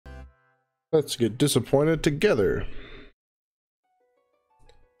Let's get disappointed together.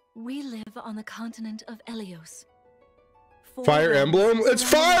 We live on the continent of Elios. Fire Emblem? It's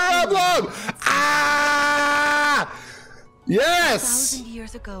Fire Emblem! Ah! Yes! 1,000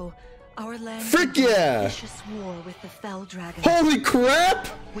 years ago, our land Frick yeah! vicious war with the fell dragon. Holy crap!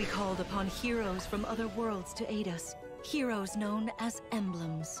 We called upon heroes from other worlds to aid us. Heroes known as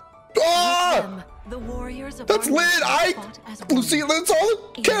emblems. Ah! Them, the warriors of That's our lit! nation fought as one. Lucy, that's all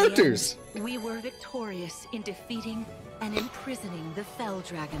the In characters! the end, we were victorious in defeating and imprisoning the fell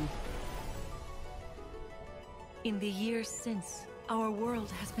dragon. In the years since, our world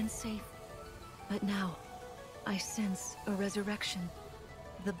has been safe. But now, I sense a resurrection.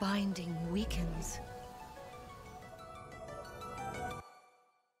 The binding weakens.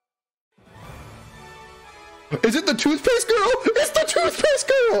 Is it the toothpaste girl? It's the toothpaste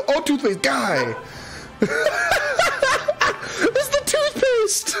girl! Oh, toothpaste guy! It's the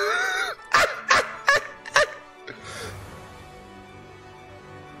toothpaste!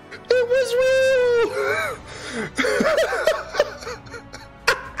 It was real!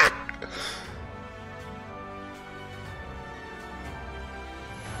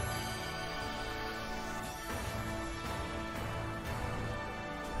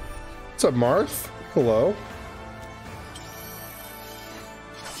 What's up, Marth? Hello.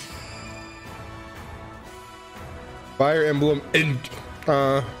 Fire Emblem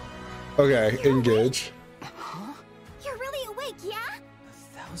okay, engage. Huh? You're really awake, yeah?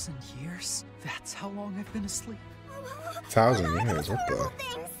 1,000 years? That's how long I've been asleep. 1,000 years, what the?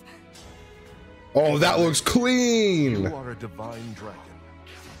 Oh, that looks clean! You are a divine dragon,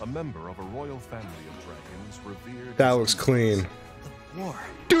 a member of a royal family of dragons revered. That looks clean. The war.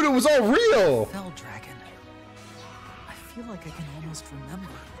 Dude, it was all real! Fell dragon. I feel like I can almost remember,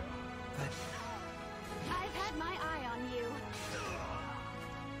 but I've had my eye on you.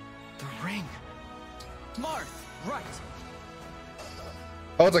 the ring. Marth, right.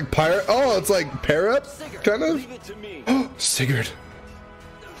 Oh, it's like pirate. Oh, it's like parrot, kind of. Leave it to me. Oh, Sigurd.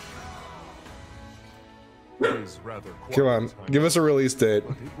 It is rather quiet Come on, time, give us a release date.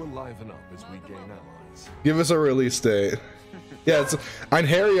 but it will liven up as we gain allies. Give us a release date. Yeah, it's I'm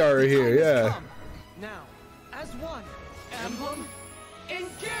Harry are here. Yeah. Come. Now, as one. Emblem,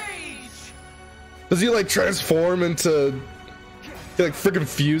 engage! Does he like transform into? He like freaking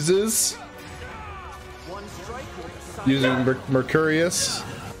fuses One strike will decide. using Mercurius.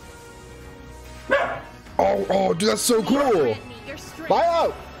 Oh, dude, that's so cool. Buy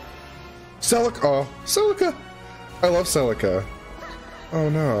out. Celica. Oh, Celica. I love Celica. Oh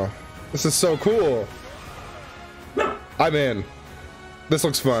no, this is so cool. I'm in. This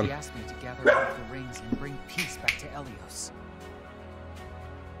looks fun. She asked me to gather all of the rings and bring peace back to Elios.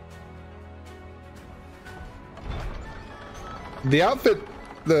 The outfit,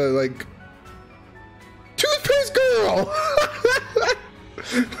 the like toothpaste girl.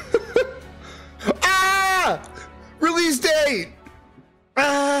 Ah! Release date.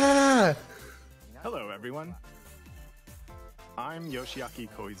 Ah! Hello, everyone. I'm Yoshiaki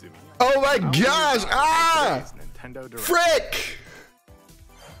Koizumi. Oh my I'll be gosh! your Ah! today's Nintendo Direct. Frick!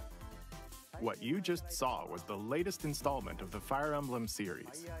 What you just saw was the latest installment of the Fire Emblem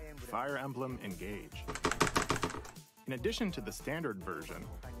series, Fire Emblem Engage. In addition to the standard version,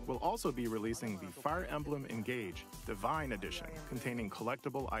 we'll also be releasing the Fire Emblem Engage Divine Edition, containing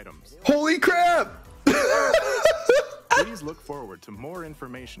collectible items. Holy crap! Please look forward to more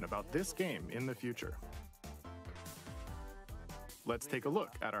information about this game in the future. Let's take a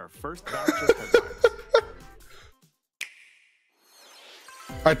look at our first batch of headlines.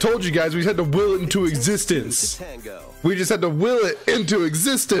 I told you guys we had to will it into existence. Tango. We just had to will it into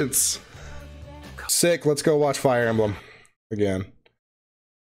existence. Sick. Let's go watch Fire Emblem again.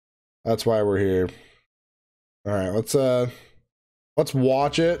 That's why we're here. All right, let's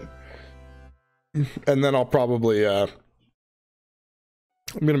watch it, and then I'll probably I'm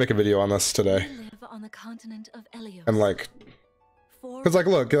gonna make a video on this today. We live on the continent of Elios. And like, For cause like,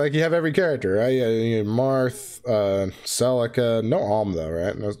 look, like you have every character, right? You have Marth, Celica, no Alm though,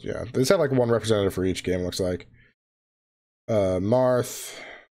 right? No, yeah, they just have like one representative for each game. Looks like Marth,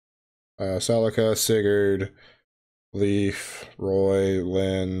 Celica, Sigurd, Leaf, Roy,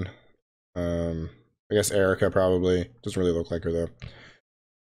 Lynn. I guess Erica probably doesn't really look like her though.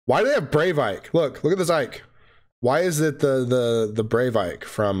 Why do they have Brave Ike? Look at this Ike. Why is it the Brave Ike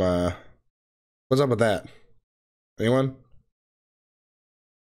from what's up with that? Anyone?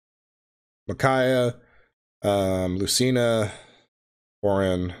 Micaiah, Lucina,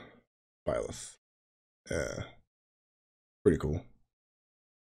 Orin, Byleth. Yeah. Pretty cool.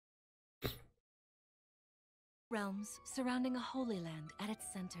 realms surrounding a holy land at its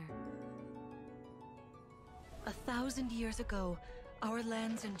center. 1,000 years ago, our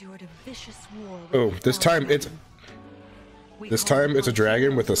lands endured a vicious war. Oh, this time it's a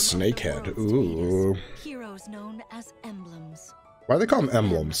dragon with a snake head. Ooh. Heroes known as emblems. Why do they call them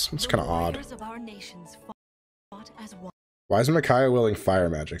emblems? It's kind of odd. Of our nations fought as one. Why is Micaiah wielding fire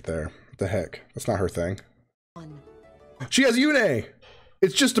magic there? What the heck? That's not her thing. She has Yune!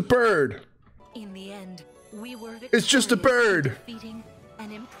 It's just a bird! In the end, we were it's just a bird! Defeating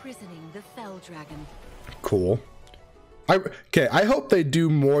and imprisoning the fell dragon. Cool. I hope they do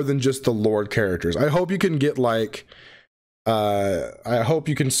more than just the Lord characters. I hope you can get like I hope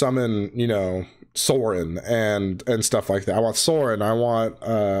you can summon, you know, Soren and stuff like that. I want Soren, I want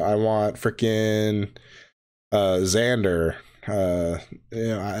freaking Xander, you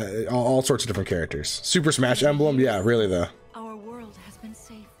know, all sorts of different characters. Super Smash Emblem, yeah, really though. Our world has been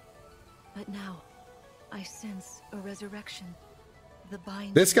safe, but now I sense a resurrection. The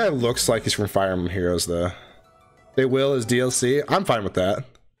bind. This guy looks like he's from Fire Emblem Heroes though. They will as DLC. I'm fine with that.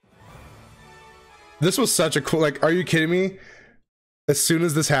 This was such a cool, like, are you kidding me? As soon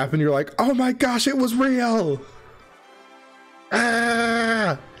as this happened, you're like, oh my gosh, it was real.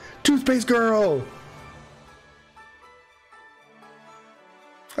 Ah, Toothpaste Girl.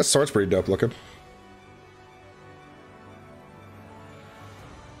 That sword's pretty dope looking.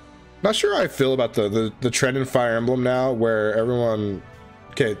 Not sure how I feel about the trend in Fire Emblem now, where everyone,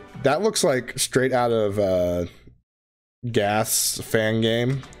 okay, that looks like straight out of Gas fan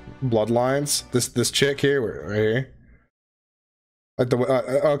game Bloodlines. This chick here, right here, like the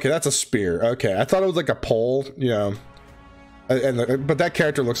okay, that's a spear. Okay, I thought it was like a pole, you know, but that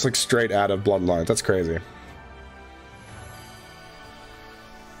character looks like straight out of Bloodlines. That's crazy.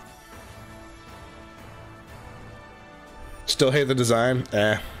 Still hate the design.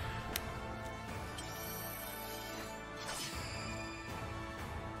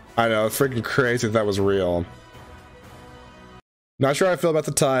 I know, it's freaking crazy if that was real. Not sure how I feel about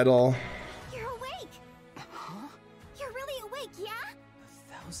the title. You're awake! Huh? You're really awake, yeah?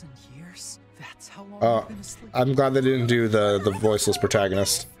 1,000 years? That's how long I've been asleep. I'm glad they didn't do the voiceless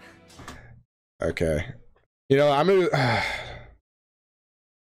protagonist. Okay. You know, I'm gonna...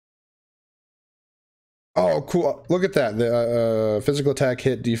 Oh, cool. Look at that. The physical attack,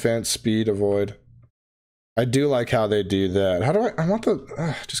 hit, defense, speed, avoid. I do like how they do that. How do I want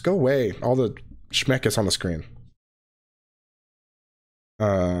the... just go away. All the schmeck is on the screen.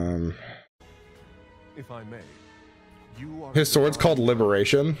 If I may, you are His sword's called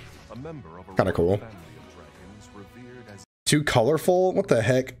Liberation. a member of a Kinda cool. royal family of dragons revered as Too colorful? What the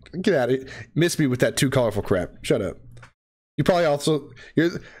heck? Get out of it. Miss me with that too colorful crap. Shut up. You probably also...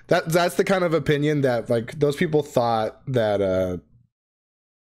 That's the kind of opinion that, like, those people thought that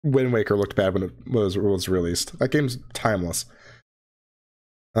Wind Waker looked bad when it was released. That game's timeless.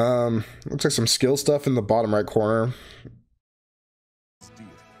 Looks like some skill stuff in the bottom right corner.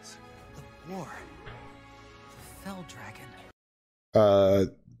 deities. The war. The fell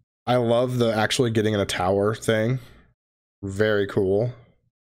dragon. I love the actually getting in a tower thing. Very cool.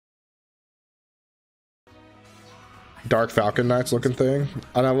 Dark Falcon Knights looking thing.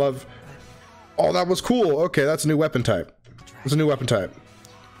 And I love... Oh, that was cool. Okay, that's a new weapon type. It's a new weapon type.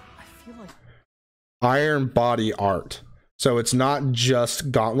 I feel like Iron body art. So it's not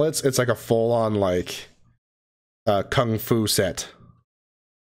just gauntlets, it's like a full-on, like, kung fu set.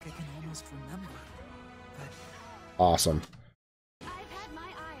 I can almost remember. But Awesome. I've had my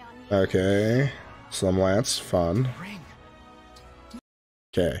eye on you. Okay. Slum Lance, fun. ring.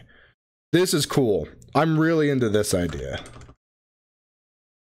 Okay. This is cool. I'm really into this idea.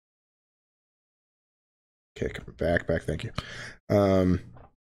 Okay, come back, thank you. I'm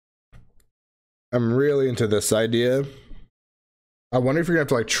really into this idea. I wonder if you're gonna have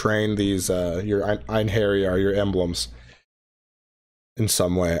to like train these your Einherjar, your emblems in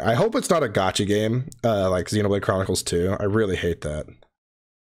some way. I hope it's not a gacha game, like Xenoblade Chronicles 2. I really hate that.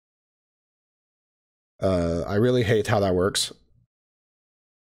 I really hate how that works.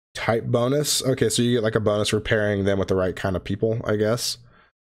 Type bonus. Okay, so you get like a bonus for pairing them with the right kind of people, I guess.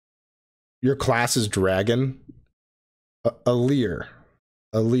 Your class is dragon. Alir.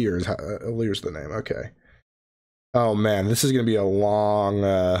 Alir's the name. Okay. Oh man, this is gonna be a long,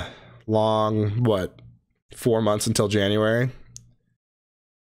 what? 4 months until January.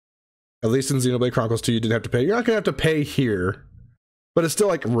 At least in Xenoblade Chronicles 2, you didn't have to pay. You're not gonna have to pay here, but it's still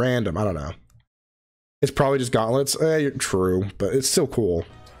like random. I don't know. It's probably just gauntlets. True, but it's still cool.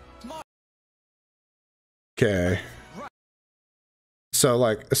 Okay. So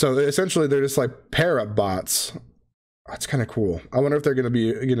essentially they're just like pair up bots. That's kind of cool. I wonder if they're gonna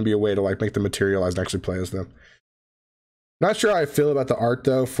be a way to like make them materialize and actually play as them. Not sure how I feel about the art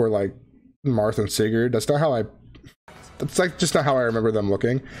though for like Marth and Sigurd. That's not how I. That's like just not how I remember them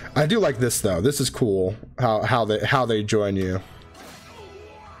looking. I do like this though. This is cool. How they join you.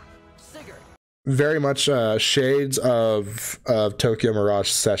 Very much shades of Tokyo Mirage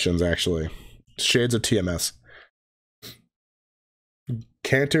Sessions, actually. Shades of TMS.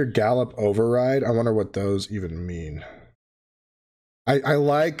 Canter Gallop Override. I wonder what those even mean. I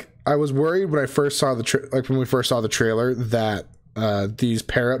was worried when I first saw when we first saw the trailer that these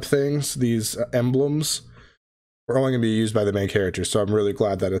pair up things, these emblems, were only going to be used by the main characters. So I'm really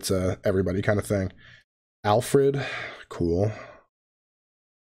glad that it's a everybody kind of thing. Alfred, cool.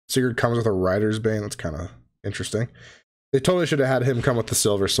 Sigurd comes with a Rider's Bane. That's kind of interesting. They totally should have had him come with the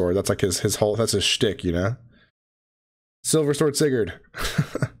Silver Sword. That's like his whole, that's his shtick, you know? Silver Sword Sigurd.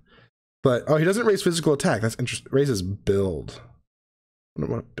 But, oh, he doesn't raise physical attack. That's interesting. Raises build. I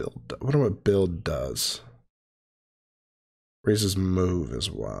wonder what build does. Raises move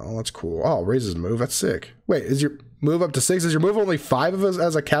as well. That's cool. Oh, raises move. That's sick. Wait, is your move up to 6? Is your move only 5 of us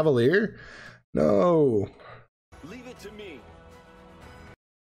as a Cavalier? No. Leave it to me.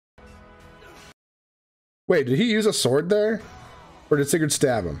 Wait, did he use a sword there? Or did Sigurd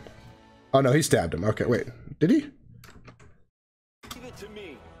stab him? Oh no, he stabbed him. Okay, wait. Did he? Leave it to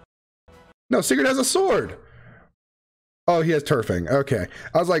me. No, Sigurd has a sword. Oh, he has turfing. Okay.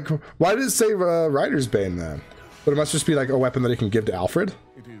 I was like, why did it say Rider's Bane then? But it must just be like a weapon that he can give to Alfred?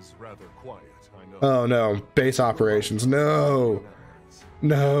 It is rather quiet, I know. Oh no, base operations. No.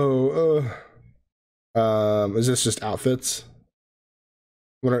 No. Is this just outfits?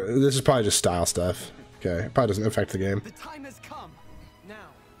 This is probably just style stuff. Okay, it probably doesn't affect the game. The time has come. Now,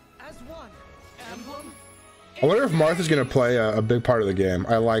 as one, Emblem. I wonder if Martha's gonna play a big part of the game.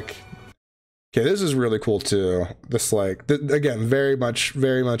 I like. Okay, this is really cool too. This again, very much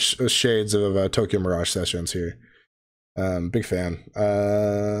shades of Tokyo Mirage Sessions here. Big fan.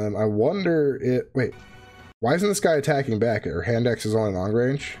 I wonder wait, why isn't this guy attacking back? Or hand X is only long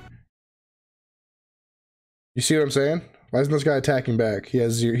range? You see what I'm saying? Why isn't this guy attacking back? He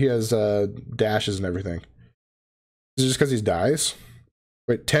has dashes and everything. Is it just because he dies?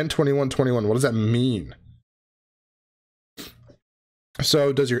 Wait, 10, 21, 21. What does that mean?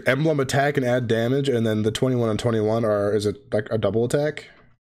 So does your emblem attack and add damage, and then the 21 and 21 is it like a double attack?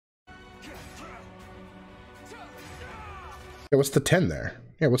 Yeah, what's the 10 there?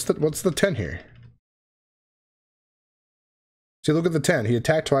 Yeah, what's the 10 here? See, look at the 10. He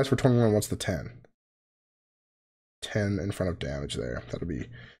attacked twice for 21. What's the 10? 10 in front of damage there. That'll be...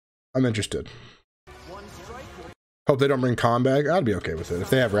 I'm interested. Hope they don't bring combat. I'd be okay with it. If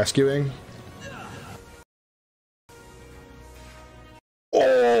they have rescuing.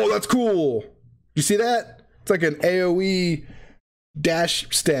 Oh, that's cool! You see that? It's like an AoE dash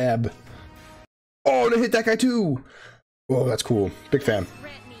stab. Oh, and it hit that guy too! Oh, that's cool. Big fan.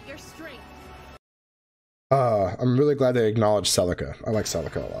 I'm really glad they acknowledged Celica. I like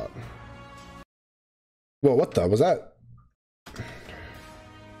Celica a lot. Whoa, what the? Was that?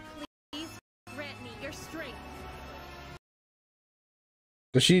 Please grant me your strength.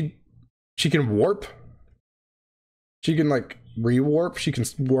 Does she can warp? She can like rewarp? She can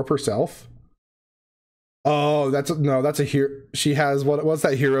warp herself? Oh, that's a hero. She has what's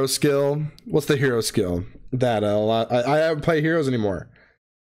that hero skill? What's the hero skill? That I haven't played heroes anymore.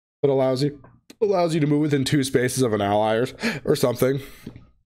 But allows you to move within 2 spaces of an ally or something.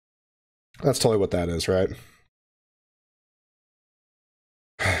 That's totally what that is, right?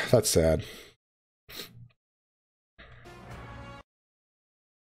 That's sad.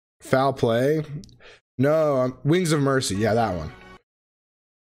 Foul play? No, Wings of Mercy. Yeah, that one.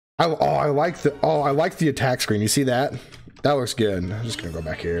 I like the attack screen. You see that? That looks good. I'm just gonna go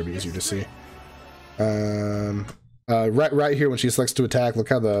back here. It'll be easier to see. Right here when she selects to attack, look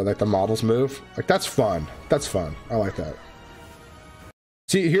how the models move. Like that's fun. That's fun. I like that.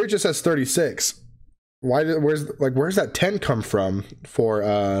 See, here it just says 36. Where's that 10 come from for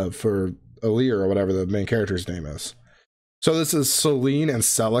Aaliyah or whatever the main character's name is? So this is Celine and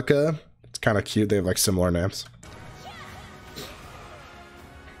Celica. It's kind of cute. They have like similar names.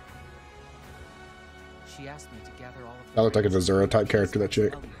 She asked me to gather all of That looked like a Azura type character, that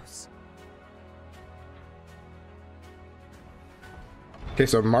chick. Okay,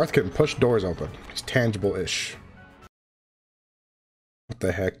 so Marth can push doors open. He's tangible-ish. What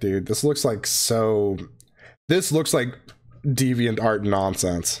the heck, dude? This looks like deviant art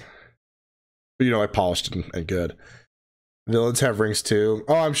nonsense. But, you know, like polished and good. Villains have rings too.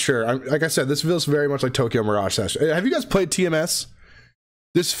 Oh, I'm sure. Like I said, this feels very much like Tokyo Mirage Session. Have you guys played TMS?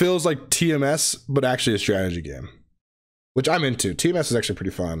 This feels like TMS, but actually a strategy game. Which I'm into. TMS is actually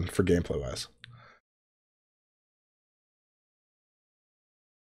pretty fun for gameplay-wise.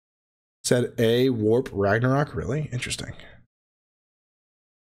 Said A Warp Ragnarok. Really interesting.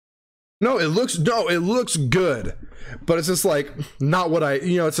 No, it looks good, but it's just like not what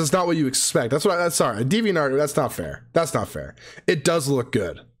it's just not what you expect. That's what that's sorry. DeviantArt, that's not fair. That's not fair. It does look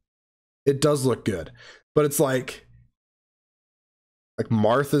good. It does look good, but it's like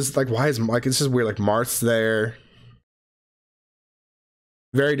Martha's like, why is like, it's just weird. Like Marth's there.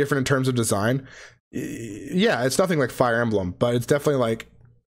 Very different in terms of design. Yeah, it's nothing like Fire Emblem, but it's definitely like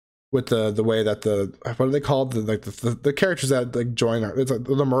with the way that what are they called? The characters that like join it's like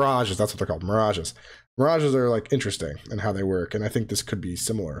the mirages, that's what they're called. Mirages. Mirages are like interesting in how they work, and I think this could be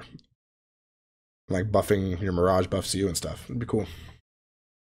similar. Like buffing your mirage buffs you and stuff. It'd be cool.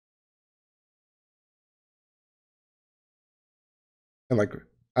 And like,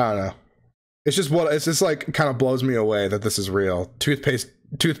 I don't know. It's just like kind of blows me away that this is real.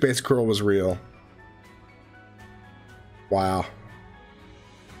 Toothpaste Curl was real. Wow.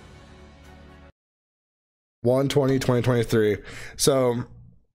 1/20/2023. So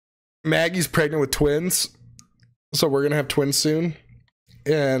Maggie's pregnant with twins. So we're gonna have twins soon.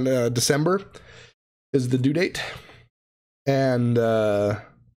 And December is the due date. And it's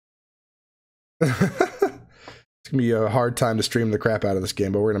gonna be a hard time to stream the crap out of this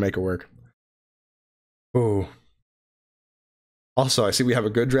game, but we're gonna make it work. Ooh. Also, I see we have a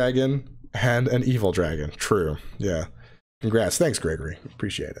good dragon and an evil dragon. True. Yeah. Congrats. Thanks, Gregory.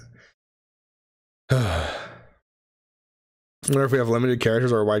 Appreciate it. I wonder if we have limited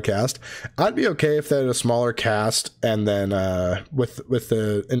characters or a wide cast. I'd be okay if they had a smaller cast, and then with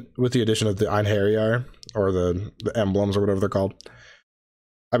the addition of the Einherjar or the emblems or whatever they're called.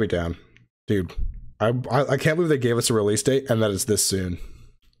 I'd be down, dude. I can't believe they gave us a release date and that it's this soon.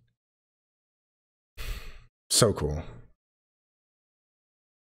 So cool.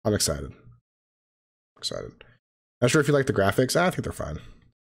 I'm excited. Not sure if you like the graphics. I think they're fine.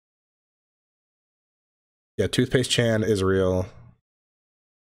 Yeah, Toothpaste Chan is real.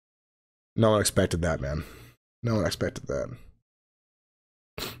 No one expected that, man. No one expected that.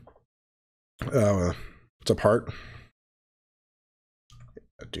 What's up, Heart?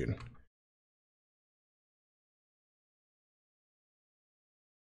 Yeah, dude.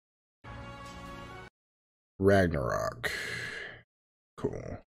 Ragnarok.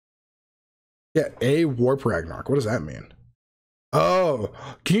 Cool. Yeah, A Warp Ragnarok. What does that mean? Oh,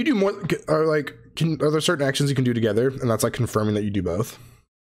 can you do more? Or like, are there certain actions you can do together, and that's like confirming that you do both?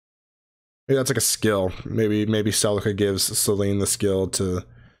 Maybe that's like a skill. Maybe Celica gives Celine the skill to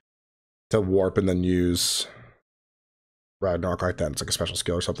warp and then use Ragnarok like that. It's like a special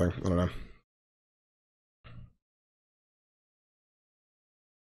skill or something. I don't know.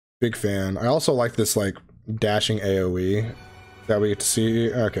 Big fan. I also like this like dashing AoE that we get to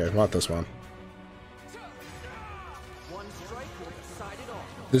see. Okay, not this one.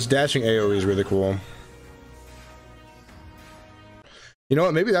 This dashing AoE is really cool. You know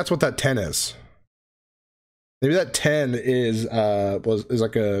what? Maybe that's what that 10 is. Maybe that 10 is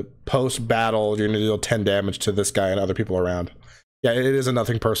like a post battle. You're gonna deal 10 damage to this guy and other people around. Yeah, it is a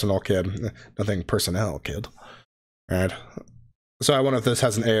nothing personal kid. Nothing personnel kid. Alright. So I wonder if this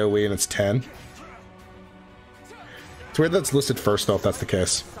has an AoE and it's 10. It's weird that's listed first though, if that's the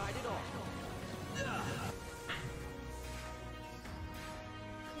case.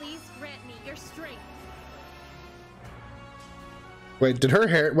 Wait, did her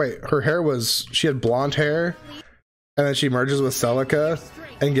hair, her hair was, she had blonde hair, and then she merges with Celica,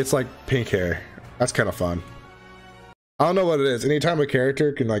 and gets, like, pink hair. That's kind of fun. I don't know what it is. Anytime a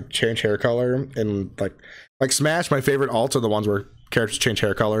character can, like, change hair color, and, like Smash, my favorite alts are the ones where characters change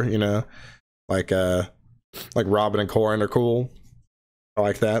hair color, you know? Like Robin and Corrin are cool. I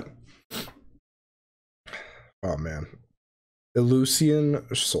like that. Oh, man.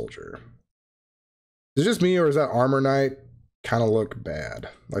 Elusian Soldier. Is it just me, or is that Armor Knight kind of look bad,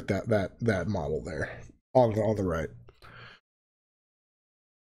 like that model there on the right?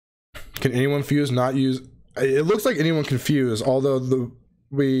 Can anyone fuse? Not use? It looks like anyone can fuse, although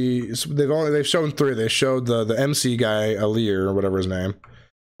they've shown 3. They showed the MC guy, Alir or whatever his name,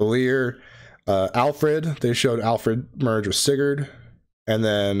 Alir, Alfred. They showed Alfred merge with Sigurd, and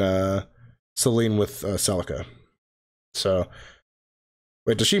then Celine with Celica. So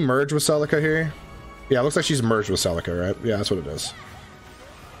wait, does she merge with Celica here? Yeah, it looks like she's merged with Celica, right? Yeah, that's what it is.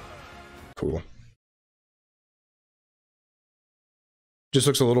 Cool. Just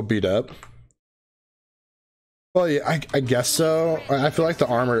looks a little beat up. Well, yeah, I guess so. I feel like the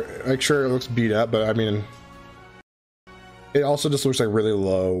armor, like, sure, it looks beat up, but I mean, it also just looks like really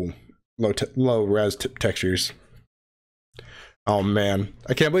low res textures. Oh man,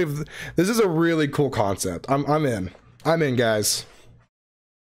 I can't believe this is a really cool concept. I'm in, guys.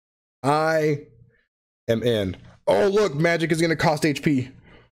 I am in. Oh, look, magic is going to cost HP.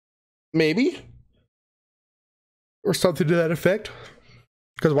 Maybe? Or something to that effect.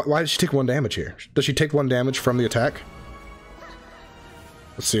 Because why did she take 1 damage here? Does she take 1 damage from the attack?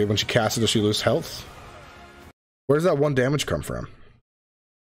 Let's see, when she casts it, does she lose health? Where does that 1 damage come from?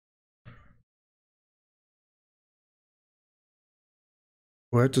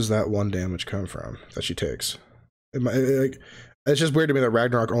 Where does that 1 damage come from that she takes? It's just weird to me that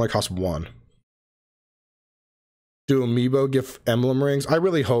Ragnarok only costs 1. Do Amiibo give emblem rings? I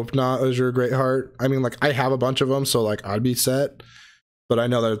really hope not, Azure Greatheart. I mean, like, I have a bunch of them, so, like, I'd be set. But I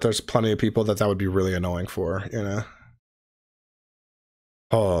know that there's plenty of people that would be really annoying for, you know?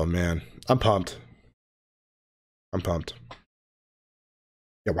 Oh, man. I'm pumped. I'm pumped.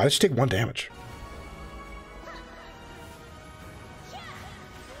 Yeah, why did she take 1 damage?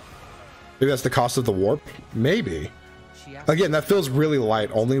 Maybe that's the cost of the warp? Maybe. Again, that feels really light.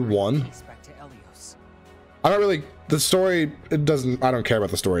 Only 1. I don't really... The story, it doesn't... I don't care about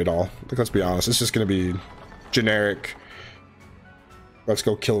the story at all. Like, let's be honest. It's just gonna be generic. Let's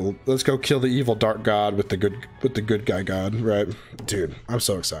go kill the evil dark god with the good guy god, right? Dude, I'm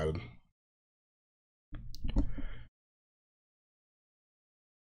so excited.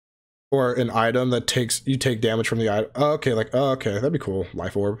 Or an item that you take damage from the item. Oh, okay, like, oh, okay, that'd be cool.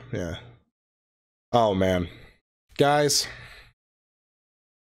 Life orb, yeah. Oh man, guys.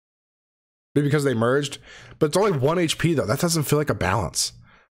 Maybe because they merged, but it's only 1 HP though. That doesn't feel like a balance.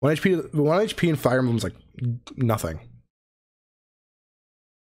 1 HP in Fire Emblem's like nothing.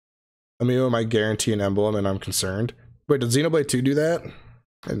 Amiibo might guarantee an emblem, and I'm concerned. Wait, did Xenoblade 2 do that?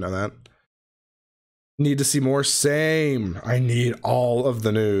 I didn't know that. Need to see more. Same. I need all of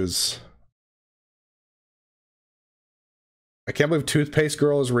the news. I can't believe Toothpaste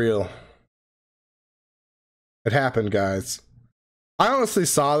Girl is real. It happened, guys. I honestly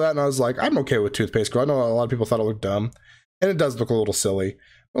saw that and I was like, I'm okay with Toothpaste Girl. I know a lot of people thought it looked dumb, and it does look a little silly,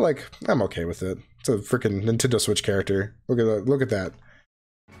 but like, I'm okay with it. It's a freaking Nintendo Switch character. Look at that. Look at that.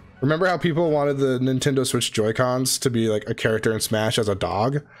 Remember how people wanted the Nintendo Switch Joy-Cons to be like a character in Smash as a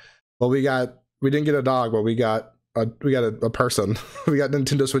dog? Well, we didn't get a dog, but we got a person. We got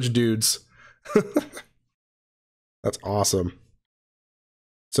Nintendo Switch dudes. That's awesome.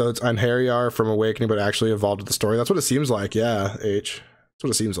 So it's Anhariar from Awakening, but actually evolved with the story. That's what it seems like. Yeah, H. That's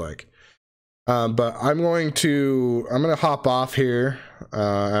what it seems like. But I'm gonna hop off here.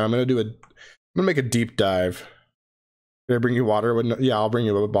 And I'm gonna make a deep dive. Did I bring you water? Yeah, I'll bring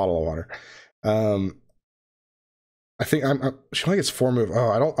you a bottle of water. I think she only gets 4 move.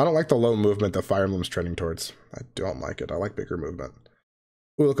 Oh, I don't like the low movement that Fire Emblem's trending towards. I don't like it. I like bigger movement.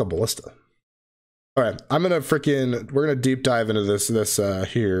 Ooh, look, a ballista. All right, we're gonna deep dive into this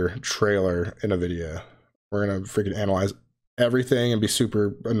here trailer in a video. We're gonna freaking analyze everything and be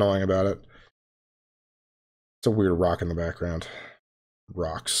super annoying about it. It's a weird rock in the background.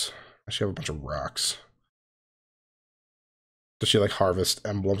 Rocks. I should have a bunch of rocks. Does she like harvest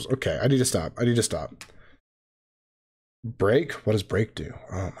emblems? Okay, I need to stop. Break? What does break do?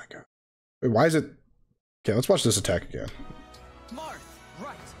 Oh my god. Wait, why is it? Okay, let's watch this attack again. Marth,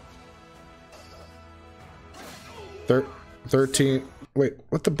 right. 13. Wait,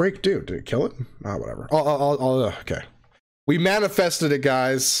 what the break do? Did it kill it? Ah, whatever. Okay. We manifested it,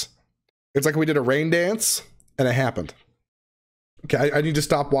 guys. It's like we did a rain dance, and it happened. Okay, I need to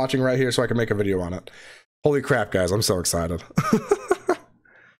stop watching right here so I can make a video on it. Holy crap, guys, I'm so excited.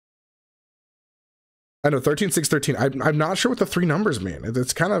 I know, 13, 6, 13. I'm not sure what the 3 numbers mean.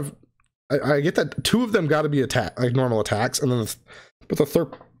 It's kind of... I get that 2 of them got to be like normal attacks, and then but the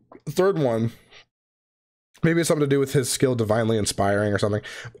third one... Maybe it's something to do with his skill divinely inspiring or something.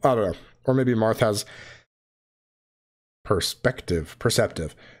 I don't know. Or maybe Marth has perceptive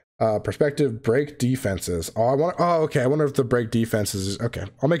break defenses. Okay. I wonder if the break defenses is okay.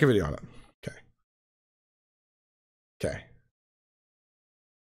 I'll make a video on it. Okay.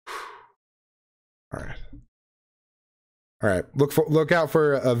 All right. Look out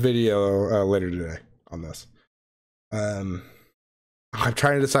for a video later today on this. I'm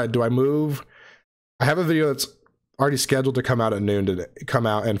trying to decide, do I move? I have a video that's already scheduled to come out at noon today, come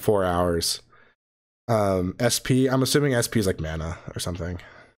out in 4 hours. SP, I'm assuming SP is like mana or something.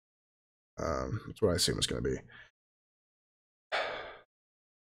 That's what I assume it's going to be.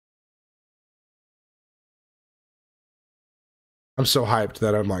 I'm so hyped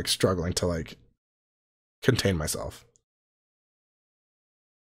that I'm like struggling to like contain myself.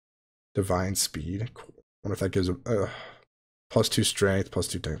 Divine speed. Cool. I wonder if that gives a +2 strength,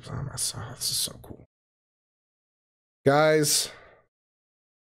 +2 damage. Oh, this is so cool. Guys,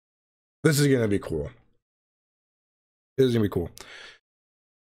 this is going to be cool. This is going to be cool.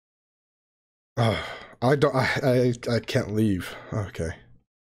 Oh, I don't. I can't leave. Okay.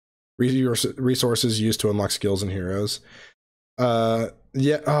 Resources used to unlock skills and heroes. Yeah.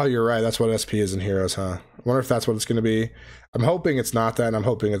 Oh, you're right. That's what SP is in heroes, huh? I wonder if that's what it's going to be. I'm hoping it's not that, and I'm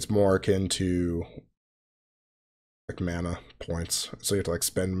hoping it's more akin to like mana points. So you have to like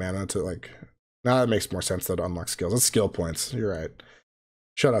spend mana to like. Now that makes more sense to unlock skills. It's skill points. You're right.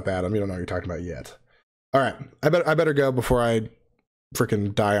 Shut up, Adam. You don't know what you're talking about yet. All right. I better go before I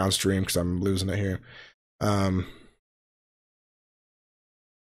freaking die on stream because I'm losing it here.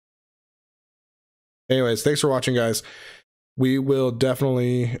 Anyways, thanks for watching, guys. We will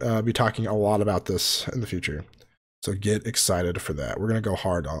definitely be talking a lot about this in the future. So get excited for that. We're going to go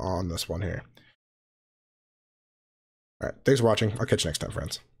hard on this one here. All right. Thanks for watching. I'll catch you next time,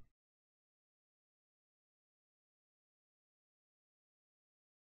 friends.